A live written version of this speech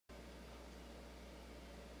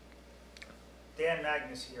Dan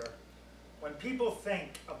Magnus here. When people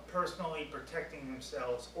think of personally protecting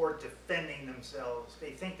themselves or defending themselves, they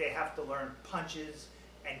think they have to learn punches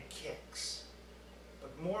and kicks.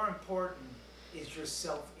 But more important is your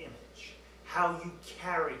self-image, how you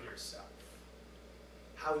carry yourself,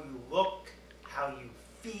 how you look, how you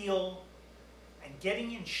feel. And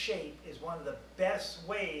getting in shape is one of the best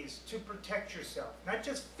ways to protect yourself, not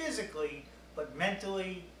just physically, but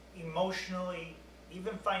mentally, emotionally,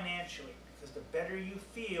 even financially, because the better you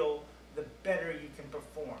feel, the better you can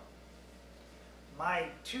perform. My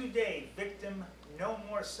 2-day Victim No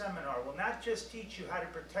More seminar will not just teach you how to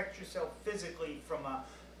protect yourself physically from a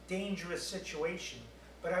dangerous situation,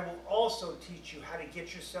 but I will also teach you how to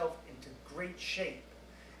get yourself into great shape.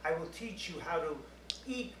 I will teach you how to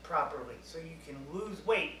eat properly so you can lose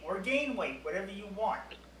weight or gain weight, whatever you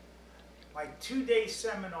want. My 2-day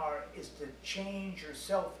seminar is to change your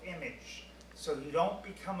self-image so you don't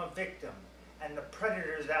become a victim and the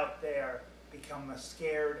predators out there become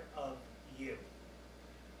scared of you.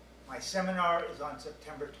 My seminar is on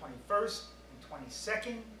September 21st and 22nd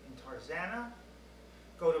in Tarzana.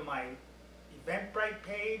 Go to my Eventbrite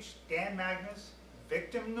page, Dan Magnus,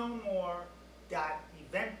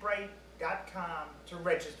 victimnomore.eventbrite.com to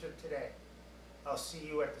register today. I'll see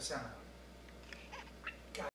you at the seminar.